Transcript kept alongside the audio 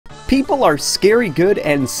People are scary good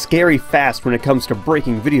and scary fast when it comes to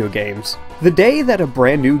breaking video games. The day that a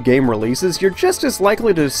brand new game releases, you're just as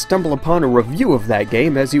likely to stumble upon a review of that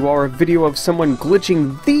game as you are a video of someone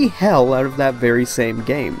glitching the hell out of that very same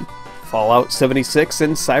game. Fallout 76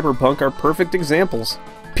 and Cyberpunk are perfect examples.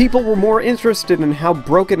 People were more interested in how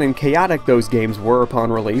broken and chaotic those games were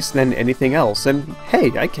upon release than anything else, and hey,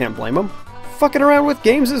 I can't blame them. Fucking around with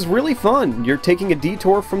games is really fun. You're taking a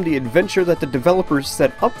detour from the adventure that the developers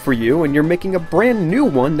set up for you, and you're making a brand new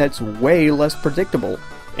one that's way less predictable.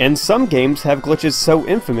 And some games have glitches so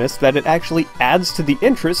infamous that it actually adds to the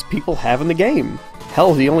interest people have in the game.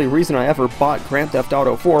 Hell, the only reason I ever bought Grand Theft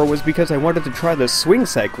Auto 4 was because I wanted to try the swing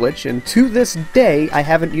set glitch, and to this day, I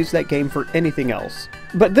haven't used that game for anything else.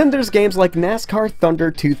 But then there's games like NASCAR Thunder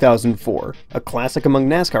 2004, a classic among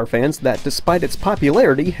NASCAR fans that, despite its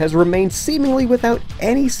popularity, has remained seemingly without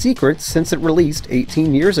any secrets since it released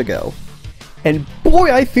 18 years ago. And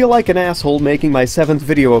boy, I feel like an asshole making my 7th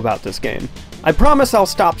video about this game. I promise I'll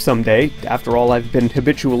stop someday. After all, I've been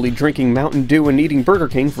habitually drinking Mountain Dew and eating Burger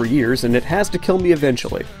King for years, and it has to kill me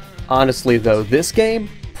eventually. Honestly though, this game,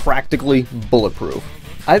 practically bulletproof.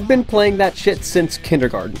 I've been playing that shit since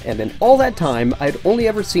kindergarten, and in all that time, I'd only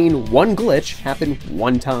ever seen one glitch happen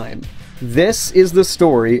one time. This is the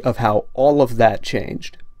story of how all of that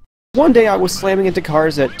changed. One day I was slamming into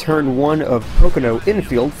cars at turn 1 of Pocono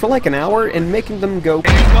Infield for like an hour and making them go,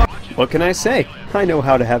 what can I say? I know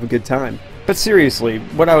how to have a good time. But seriously,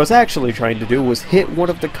 what I was actually trying to do was hit one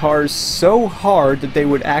of the cars so hard that they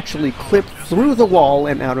would actually clip through the wall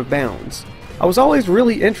and out of bounds. I was always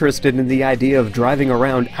really interested in the idea of driving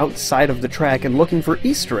around outside of the track and looking for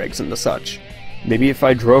Easter eggs and the such. Maybe if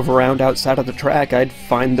I drove around outside of the track, I'd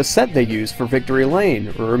find the set they used for Victory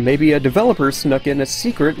Lane, or maybe a developer snuck in a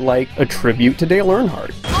secret like a tribute to Dale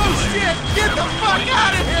Earnhardt. Oh shit! Get the fuck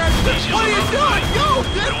out of here! What are you doing? Go!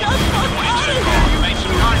 Get the fuck out of here!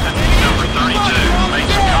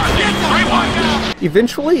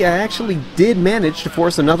 Eventually, I actually did manage to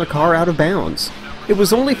force another car out of bounds. It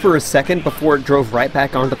was only for a second before it drove right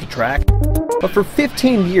back onto the track. But for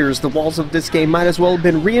 15 years, the walls of this game might as well have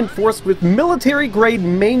been reinforced with military-grade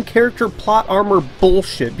main character plot armor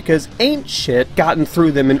bullshit, because ain't shit gotten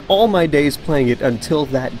through them in all my days playing it until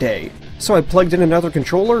that day. So I plugged in another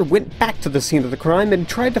controller, went back to the scene of the crime, and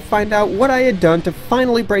tried to find out what I had done to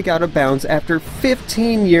finally break out of bounds after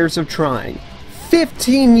 15 years of trying.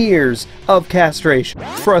 15 years of castration,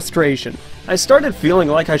 frustration. I started feeling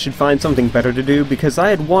like I should find something better to do because I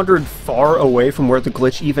had wandered far away from where the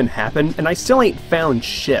glitch even happened, and I still ain't found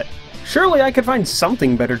shit. Surely I could find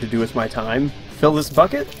something better to do with my time. Fill this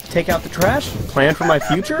bucket, take out the trash, plan for my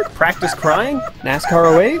future, practice crying,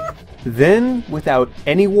 NASCAR 08? Then, without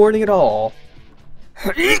any warning at all...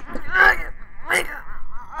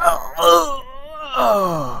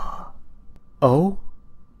 Oh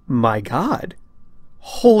my god.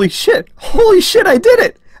 Holy shit, I did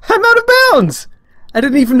it! I'm out of bounds! I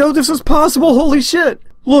didn't even know this was possible, holy shit!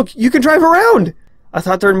 Look, you can drive around! I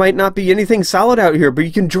thought there might not be anything solid out here, but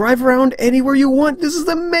you can drive around anywhere you want. This is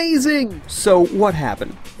amazing! So, what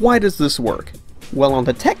happened? Why does this work? Well, on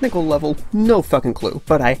the technical level, no fucking clue.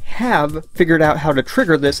 But I have figured out how to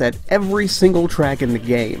trigger this at every single track in the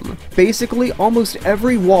game. Basically, almost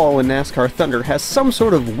every wall in NASCAR Thunder has some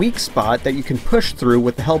sort of weak spot that you can push through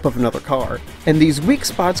with the help of another car. And these weak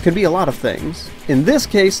spots can be a lot of things. In this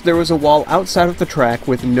case, there was a wall outside of the track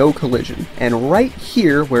with no collision. And right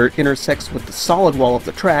here, where it intersects with the solid wall of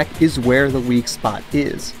the track, is where the weak spot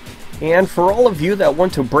is. And for all of you that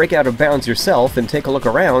want to break out of bounds yourself and take a look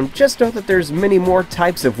around, just know that there's many more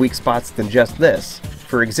types of weak spots than just this.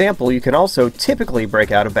 For example, you can also typically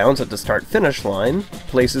break out of bounds at the start-finish line,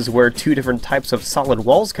 places where two different types of solid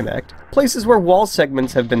walls connect, places where wall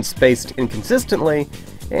segments have been spaced inconsistently,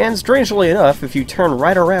 and strangely enough, if you turn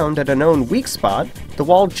right around at a known weak spot, the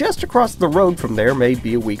wall just across the road from there may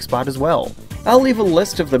be a weak spot as well. I'll leave a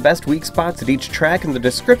list of the best weak spots at each track in the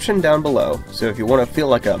description down below, so if you want to feel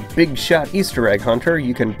like a big shot Easter egg hunter,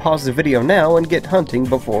 you can pause the video now and get hunting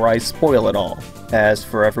before I spoil it all. As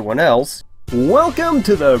for everyone else, welcome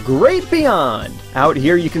to the great beyond! Out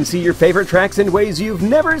here you can see your favorite tracks in ways you've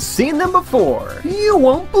never seen them before. You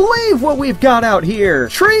won't believe what we've got out here!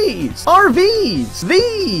 Trees! RVs!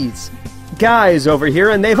 These! Guys over here,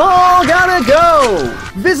 and they've all gotta go!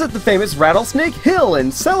 Visit the famous Rattlesnake Hill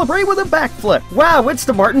and celebrate with a backflip. Wow, it's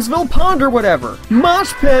the Martinsville Pond or whatever.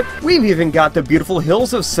 Mosh pit! We've even got the beautiful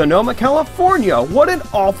hills of Sonoma, California. What an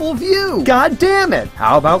awful view! God damn it!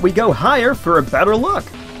 How about we go higher for a better look?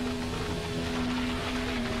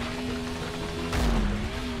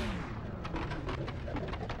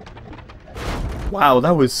 Wow,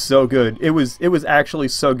 that was so good. It was actually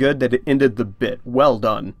so good that it ended the bit. Well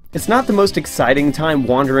done. It's not the most exciting time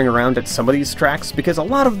wandering around at some of these tracks because a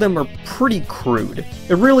lot of them are pretty crude.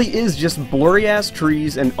 It really is just blurry-ass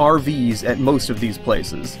trees and RVs at most of these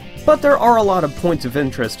places. But there are a lot of points of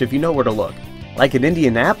interest if you know where to look. Like in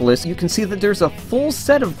Indianapolis, you can see that there's a full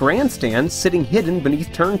set of grandstands sitting hidden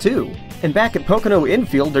beneath Turn 2. And back at Pocono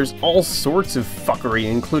Infield, there's all sorts of fuckery,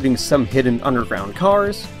 including some hidden underground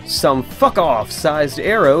cars, some fuck-off sized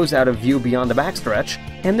arrows out of view beyond the backstretch,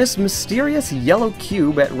 and this mysterious yellow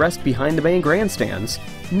cube at rest behind the main grandstands,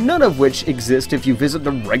 none of which exist if you visit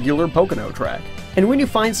the regular Pocono track. And when you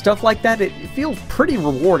find stuff like that, it feels pretty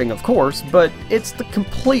rewarding, of course, but it's the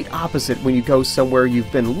complete opposite when you go somewhere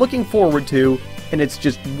you've been looking forward to, and it's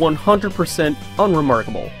just 100%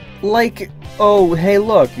 unremarkable. Like, oh, hey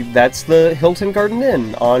look, that's the Hilton Garden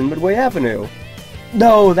Inn on Midway Avenue.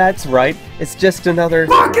 No, that's right, it's just another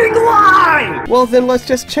FUCKING lie! Well then let's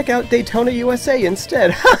just check out Daytona USA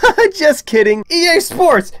instead. Just kidding. EA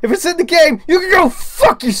Sports, if it's in the game, you can go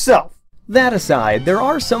fuck yourself! That aside, there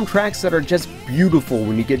are some tracks that are just beautiful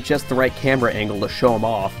when you get just the right camera angle to show them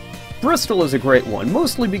off. Bristol is a great one,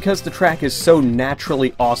 mostly because the track is so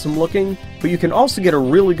naturally awesome looking, but you can also get a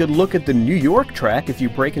really good look at the New York track if you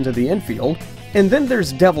break into the infield. And then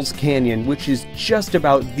there's Devil's Canyon, which is just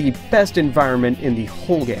about the best environment in the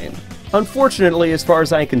whole game. Unfortunately, as far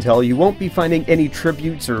as I can tell, you won't be finding any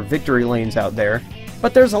tributes or victory lanes out there,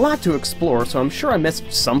 but there's a lot to explore, so I'm sure I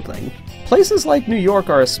missed something. Places like New York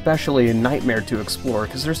are especially a nightmare to explore,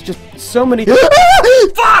 because there's just so many—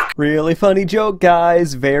 Fuck! Really funny joke,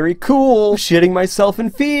 guys. Very cool. Shitting myself in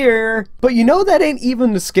fear. But you know that ain't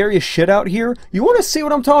even the scariest shit out here? You want to see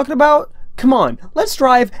what I'm talking about? Come on, let's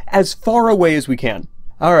drive as far away as we can.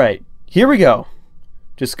 Alright, here we go.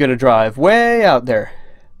 Just gonna drive way out there.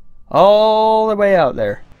 All the way out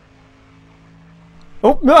there.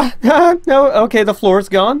 Oh, no, okay, the floor's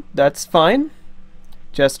gone. That's fine.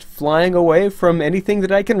 Just flying away from anything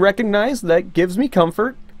that I can recognize that gives me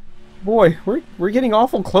comfort. Boy, we're getting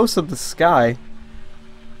awful close to the sky.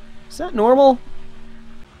 Is that normal?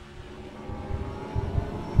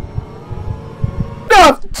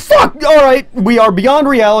 Ah, fuck! Alright, we are beyond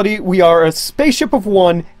reality, we are a spaceship of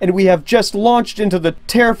one, and we have just launched into the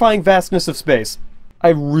terrifying vastness of space. I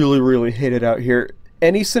really hate it out here.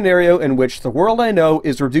 Any scenario in which the world I know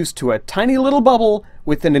is reduced to a tiny little bubble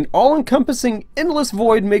within an all-encompassing endless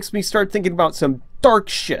void makes me start thinking about some dark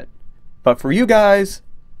shit. But for you guys,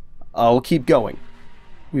 I'll keep going.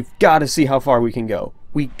 We've got to see how far we can go.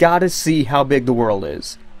 We got to see how big the world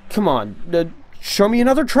is. Come on, show me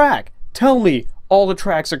another track. Tell me all the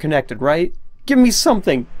tracks are connected, right? Give me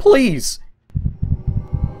something, please!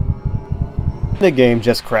 The game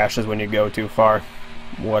just crashes when you go too far.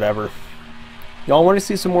 Whatever. Y'all want to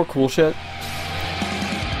see some more cool shit?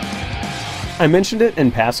 I mentioned it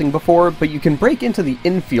in passing before, but you can break into the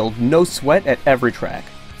infield no sweat at every track.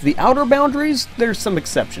 The outer boundaries, there's some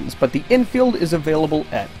exceptions, but the infield is available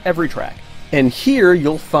at every track. And here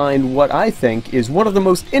you'll find what I think is one of the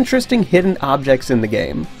most interesting hidden objects in the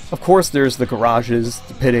game. Of course there's the garages,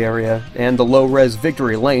 the pit area, and the low-res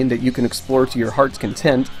victory lane that you can explore to your heart's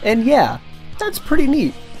content, and yeah, that's pretty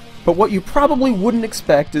neat. But what you probably wouldn't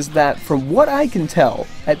expect is that, from what I can tell,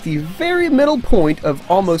 at the very middle point of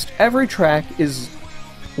almost every track is,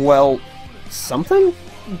 well, something?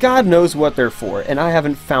 God knows what they're for, and I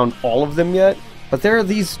haven't found all of them yet, but there are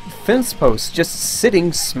these fence posts just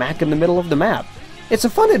sitting smack in the middle of the map. It's a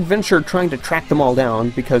fun adventure trying to track them all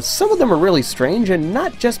down, because some of them are really strange, and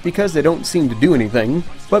not just because they don't seem to do anything,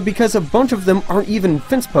 but because a bunch of them aren't even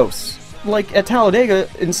fence posts. Like at Talladega,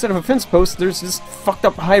 instead of a fence post, there's this fucked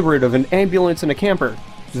up hybrid of an ambulance and a camper.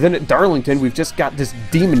 Then at Darlington, we've just got this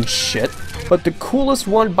demon shit. But the coolest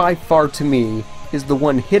one by far to me is the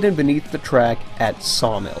one hidden beneath the track at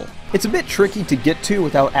Sawmill. It's a bit tricky to get to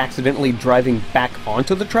without accidentally driving back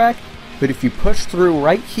onto the track, but if you push through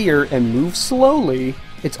right here and move slowly,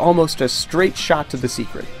 it's almost a straight shot to the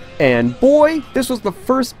secret. And boy, this was the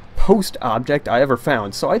first post object I ever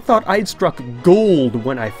found, so I thought I'd struck gold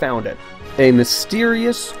when I found it. A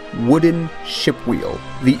mysterious wooden ship wheel.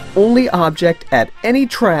 The only object at any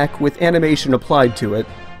track with animation applied to it,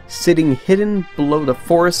 sitting hidden below the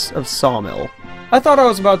forests of Sawmill. I thought I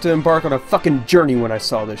was about to embark on a fucking journey when I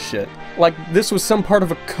saw this shit. Like this was some part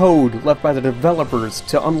of a code left by the developers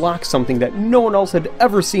to unlock something that no one else had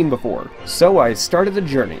ever seen before. So I started the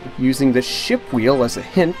journey, using the ship wheel as a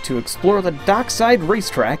hint to explore the dockside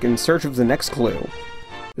racetrack in search of the next clue.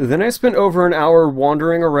 Then I spent over an hour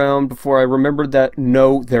wandering around before I remembered that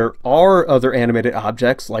no, there are other animated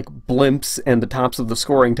objects like blimps and the tops of the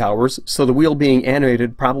scoring towers, so the wheel being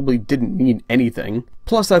animated probably didn't mean anything.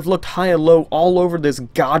 Plus I've looked high and low all over this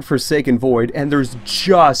godforsaken void and there's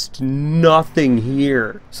just nothing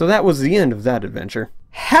here. So that was the end of that adventure.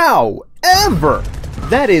 However,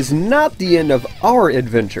 that is not the end of our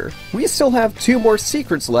adventure. We still have 2 more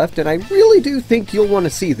secrets left and I really do think you'll want to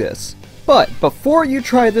see this. But before you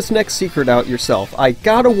try this next secret out yourself, I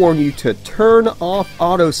gotta warn you to turn off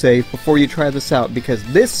autosave before you try this out, because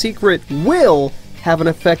this secret will have an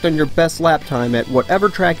effect on your best lap time at whatever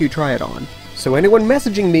track you try it on. So anyone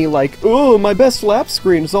messaging me like, "Oh, my best lap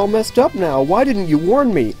screen is all messed up now, why didn't you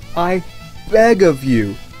warn me?" I beg of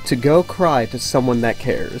you to go cry to someone that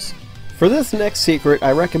cares. For this next secret,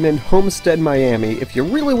 I recommend Homestead, Miami if you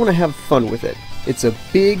really want to have fun with it. It's a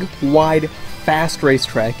big, wide, fast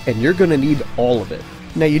racetrack and you're gonna need all of it.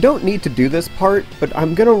 Now you don't need to do this part, but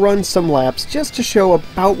I'm gonna run some laps just to show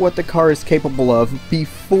about what the car is capable of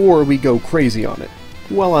before we go crazy on it.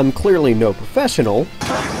 While I'm clearly no professional,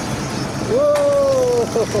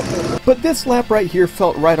 but this lap right here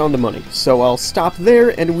felt right on the money, so I'll stop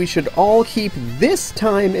there and we should all keep this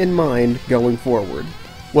time in mind going forward.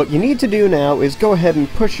 What you need to do now is go ahead and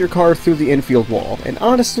push your car through the infield wall, and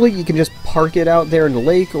honestly you can just park it out there in the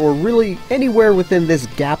lake or really anywhere within this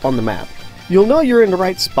gap on the map. You'll know you're in the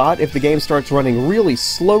right spot if the game starts running really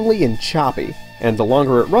slowly and choppy, and the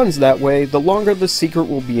longer it runs that way, the longer the secret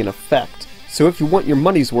will be in effect. So if you want your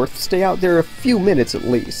money's worth, stay out there a few minutes at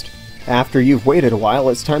least. After you've waited a while,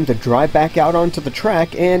 it's time to drive back out onto the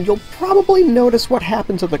track, and you'll probably notice what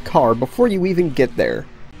happened to the car before you even get there.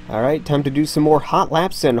 Alright, time to do some more hot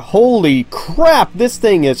laps, and holy crap, this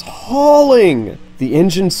thing is hauling! The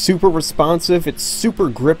engine's super responsive, it's super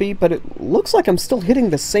grippy, but it looks like I'm still hitting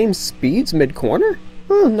the same speeds mid-corner?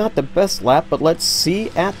 Not the best lap, but let's see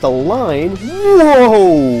at the line.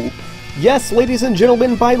 Whoa! Yes, ladies and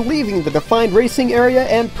gentlemen, by leaving the defined racing area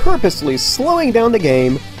and purposely slowing down the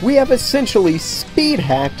game, we have essentially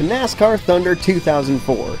speed-hacked NASCAR Thunder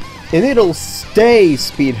 2004. And it'll stay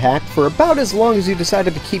speed-hacked for about as long as you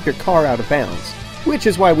decided to keep your car out of bounds, which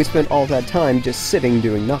is why we spent all that time just sitting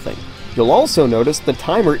doing nothing. You'll also notice the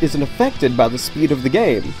timer isn't affected by the speed of the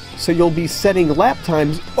game, so you'll be setting lap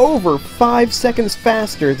times over 5 seconds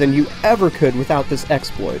faster than you ever could without this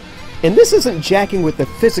exploit. And this isn't jacking with the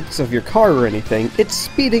physics of your car or anything, it's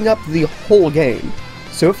speeding up the whole game.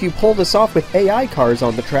 So if you pull this off with AI cars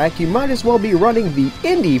on the track, you might as well be running the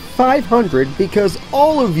Indy 500 because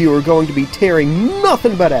all of you are going to be tearing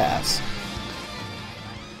nothing but ass.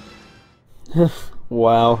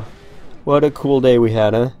 Wow. What a cool day we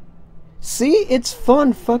had, huh? See? It's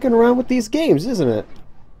fun fucking around with these games, isn't it?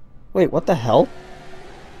 Wait, what the hell?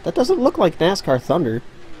 That doesn't look like NASCAR Thunder.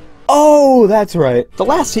 Oh, that's right. The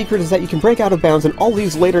last secret is that you can break out of bounds in all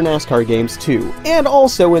these later NASCAR games too, and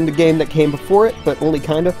also in the game that came before it, but only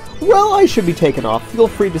kinda. Well, I should be taken off. Feel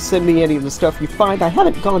free to send me any of the stuff you find. I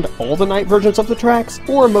haven't gone to all the night versions of the tracks,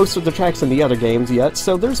 or most of the tracks in the other games yet,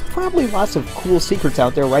 so there's probably lots of cool secrets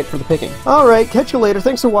out there right for the picking. Alright, catch you later.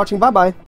 Thanks for watching. Bye-bye.